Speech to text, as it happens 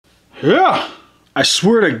Yeah, I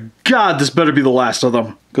swear to God this better be the last of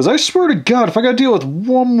them. Because I swear to God, if I gotta deal with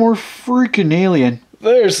one more freaking alien,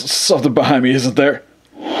 there's something behind me, isn't there?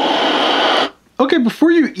 Okay, before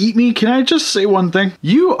you eat me, can I just say one thing?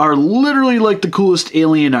 You are literally like the coolest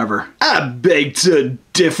alien ever. I beg to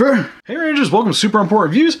differ. Hey Rangers, welcome to Super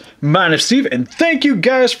Important Reviews. My name's Steve, and thank you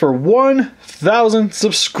guys for 1,000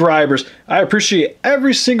 subscribers. I appreciate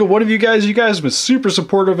every single one of you guys. You guys have been super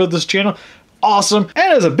supportive of this channel. Awesome.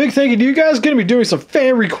 And as a big thank you to you guys, going to be doing some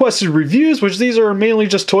fan requested reviews, which these are mainly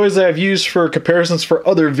just toys that I've used for comparisons for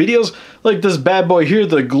other videos, like this bad boy here,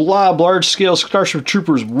 the Galoob large scale Starship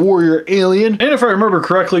Troopers warrior alien. And if I remember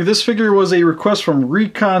correctly, this figure was a request from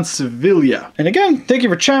Recon Sevilla. And again, thank you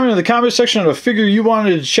for chiming in the comment section of a figure you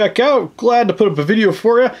wanted to check out. Glad to put up a video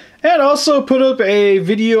for you. And also put up a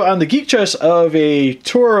video on the Geek Chest of a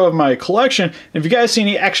tour of my collection. If you guys see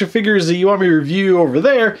any action figures that you want me to review over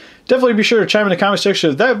there, definitely be sure to chime in the comment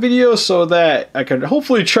section of that video so that I can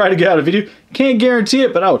hopefully try to get out a video. Can't guarantee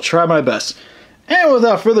it, but I'll try my best. And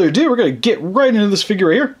without further ado, we're going to get right into this figure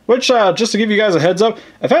right here, which, just to give you guys a heads up,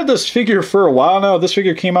 I've had this figure for a while now. This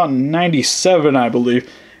figure came out in '97, I believe.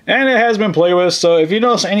 And it has been played with, so if you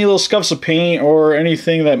notice any little scuffs of paint or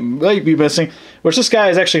anything that might be missing, which this guy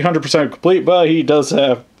is actually 100% complete, but he does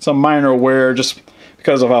have some minor wear just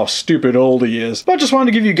because of how stupid old he is. But I just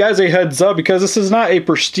wanted to give you guys a heads up because this is not a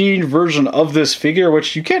pristine version of this figure,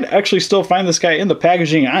 which you can actually still find this guy in the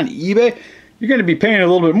packaging on eBay. You're going to be paying a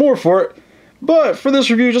little bit more for it. But for this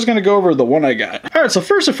review, just going to go over the one I got. Alright, so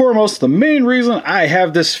first and foremost, the main reason I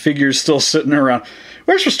have this figure still sitting around.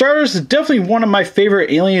 Which, for starters, is definitely one of my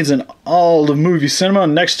favorite aliens in all of movie cinema,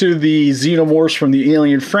 next to the Xenomorphs from the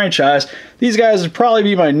Alien franchise. These guys would probably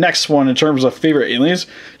be my next one in terms of favorite aliens,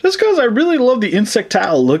 just because I really love the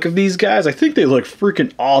insectile look of these guys. I think they look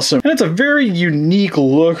freaking awesome, and it's a very unique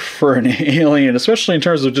look for an alien, especially in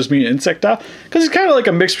terms of just being insectile, because he's kind of like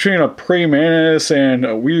a mix between a praying mantis and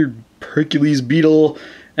a weird Hercules beetle.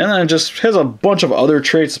 And then it just has a bunch of other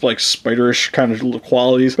traits like spiderish kind of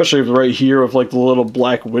qualities, especially right here with like the little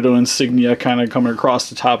black widow insignia kind of coming across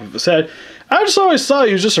the top of his head. I just always thought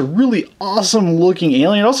he was just a really awesome looking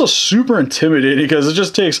alien, also super intimidating because it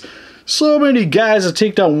just takes so many guys to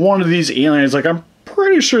take down one of these aliens. Like, I'm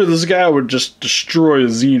pretty sure this guy would just destroy a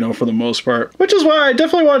Xeno for the most part. Which is why I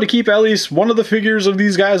definitely wanted to keep at least one of the figures of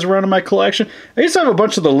these guys around in my collection. I used to have a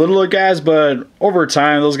bunch of the littler guys, but over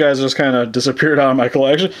time those guys just kind of disappeared out of my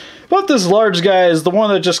collection. But this large guy is the one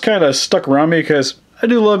that just kind of stuck around me because I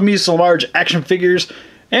do love me some large action figures.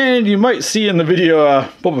 And you might see in the video,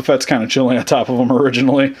 Boba Fett's kind of chilling on top of him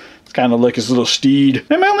originally. It's kind of like his little steed.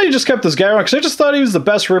 I mainly just kept this guy around because I just thought he was the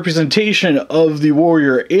best representation of the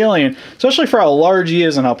warrior alien, especially for how large he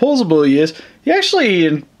is and how posable he is. He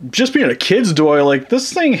actually, just being a kid's toy, like,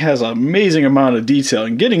 this thing has an amazing amount of detail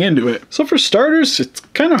and getting into it. So for starters, it's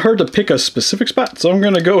kind of hard to pick a specific spot, so I'm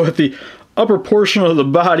going to go with the upper portion of the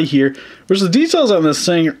body here, which the details on this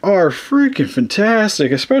thing are freaking fantastic,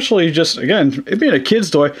 especially just, again, it being a kid's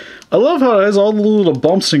toy. I love how it has all the little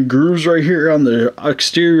bumps and grooves right here on the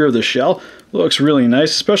exterior of the shell. Looks really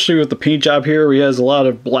nice, especially with the paint job here where he has a lot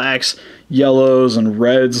of blacks, yellows, and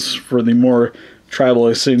reds for the more tribal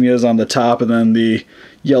insignias on the top, and then the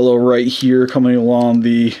yellow right here coming along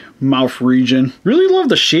the mouth region. Really love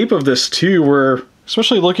the shape of this too, where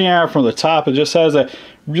especially looking at it from the top, it just has a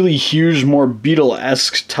really huge, more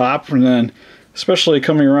beetle-esque top, and then especially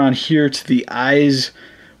coming around here to the eyes,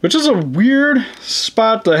 which is a weird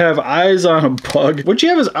spot to have eyes on a bug. But you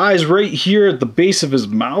have his eyes right here at the base of his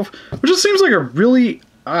mouth, which just seems like a really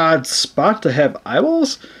odd spot to have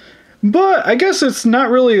eyeballs. But I guess it's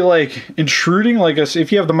not really like intruding, like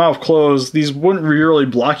if you have the mouth closed, these wouldn't be really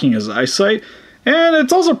blocking his eyesight. And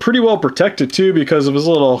it's also pretty well protected too because of his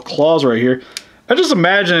little claws right here. I just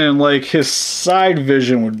imagine like his side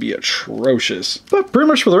vision would be atrocious. But pretty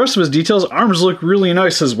much for the rest of his details, arms look really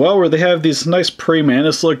nice as well, where they have this nice praying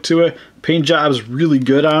mantis look to it. Paint job's really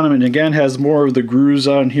good on him, and again has more of the grooves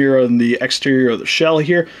on here on the exterior of the shell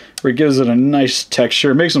here, where it gives it a nice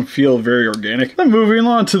texture. It makes him feel very organic. Then moving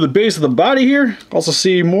along to the base of the body here, also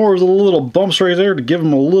see more of the little bumps right there to give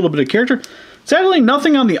him a little bit of character. Sadly,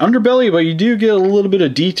 nothing on the underbelly, but you do get a little bit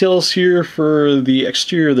of details here for the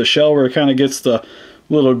exterior of the shell where it kind of gets the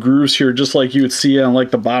little grooves here, just like you would see on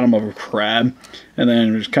like the bottom of a crab. And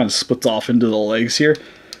then it kind of splits off into the legs here,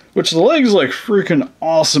 which the legs look freaking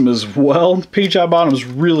awesome as well. The paint job on them is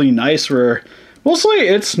really nice, where mostly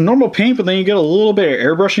it's normal paint, but then you get a little bit of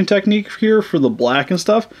airbrushing technique here for the black and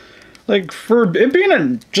stuff. Like, for it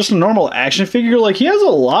being just a normal action figure, like, he has a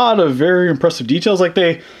lot of very impressive details. Like,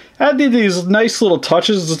 they added these nice little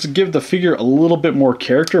touches just to give the figure a little bit more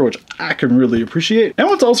character, which I can really appreciate. And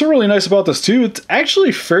what's also really nice about this too, it's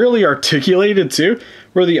actually fairly articulated too,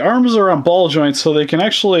 where the arms are on ball joints, so they can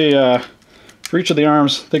actually, for each of the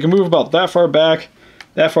arms, they can move about that far back,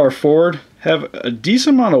 that far forward, have a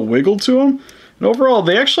decent amount of wiggle to them. And overall,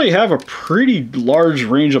 they actually have a pretty large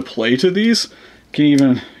range of play to these. Can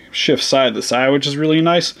even shift side to side, which is really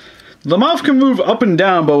nice. The mouth can move up and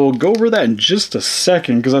down, but we'll go over that in just a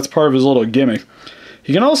second because that's part of his little gimmick.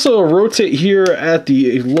 He can also rotate here at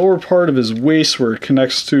the lower part of his waist where it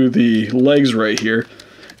connects to the legs right here.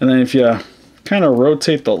 And then if you kind of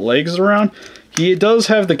rotate the legs around, he does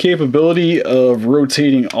have the capability of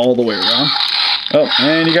rotating all the way around. Oh,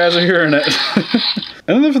 and you guys are hearing it.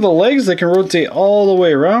 And then for the legs, they can rotate all the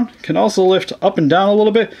way around. Can also lift up and down a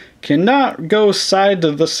little bit. Cannot go side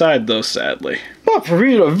to the side though, sadly. But for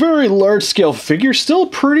being a very large scale figure, still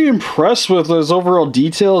pretty impressed with his overall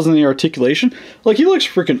details and the articulation. Like, he looks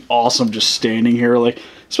freaking awesome just standing here. Like,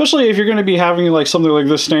 especially if you're going to be having like something like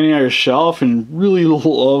this standing on your shelf and really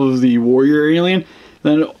love the warrior alien,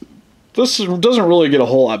 then this doesn't really get a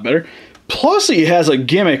whole lot better. Plus he has a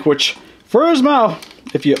gimmick, which for his mouth,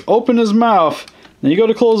 if you open his mouth, then you go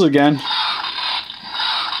to close again,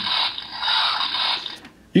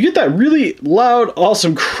 you get that really loud,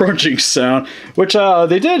 awesome crunching sound, which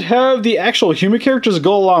they did have the actual human characters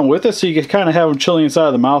go along with it, so you can kind of have him chilling inside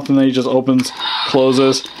of the mouth, and then he just opens,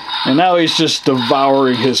 closes, and now he's just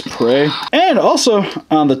devouring his prey. And also,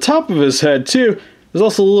 on the top of his head, too, there's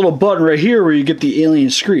also a little button right here where you get the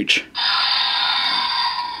alien screech.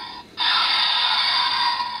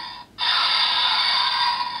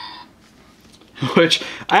 Which,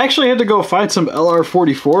 I actually had to go find some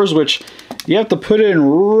LR44s, which you have to put in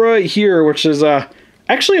right here, which is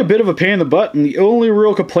actually a bit of a pain in the butt, and the only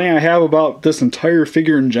real complaint I have about this entire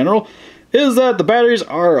figure in general is that the batteries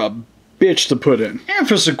are a bitch to put in. And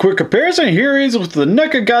for some quick comparison, here he is with the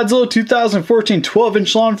NECA Godzilla 2014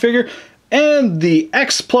 12-inch long figure and the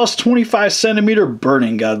X plus 25 centimeter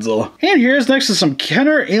Burning Godzilla. And here's next to some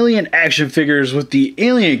Kenner Alien action figures with the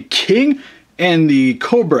Alien King and the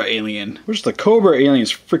Cobra Alien, which the Cobra Alien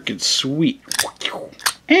is freaking sweet.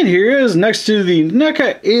 And here is next to the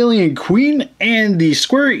NECA Alien Queen and the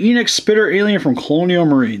Square Enix Spitter Alien from Colonial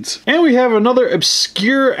Marines. And we have another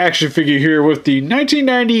obscure action figure here with the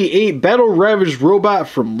 1998 Battle Ravaged robot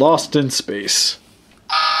from Lost in Space.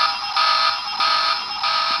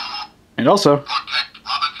 And also,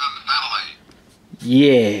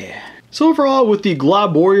 yeah. So overall, with the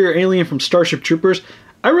Galoob Warrior Alien from Starship Troopers,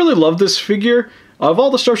 I really love this figure. Of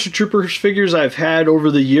all the Starship Troopers figures I've had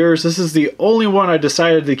over the years, this is the only one I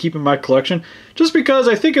decided to keep in my collection, just because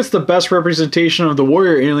I think it's the best representation of the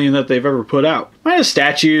warrior alien that they've ever put out. Minus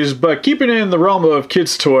statues, but keeping it in the realm of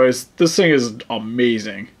kids' toys, this thing is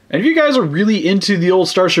amazing. And if you guys are really into the old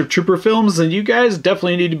Starship Trooper films, then you guys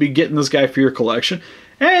definitely need to be getting this guy for your collection.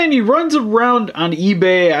 And he runs around on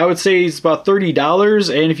eBay, I would say he's about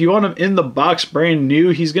 $30, and if you want him in the box brand new,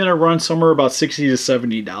 he's going to run somewhere about $60 to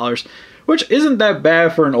 $70, which isn't that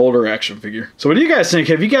bad for an older action figure. So what do you guys think?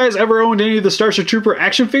 Have you guys ever owned any of the Starship Trooper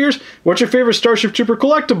action figures? What's your favorite Starship Trooper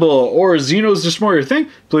collectible? Or is Xenos just more your thing?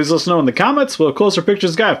 Please let us know in the comments. We'll have closer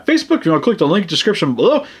pictures guy on Facebook. If you want to click the link in the description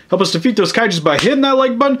below, help us defeat those kaijus by hitting that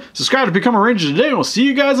like button. Subscribe to become a ranger today, and we'll see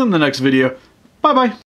you guys in the next video. Bye-bye.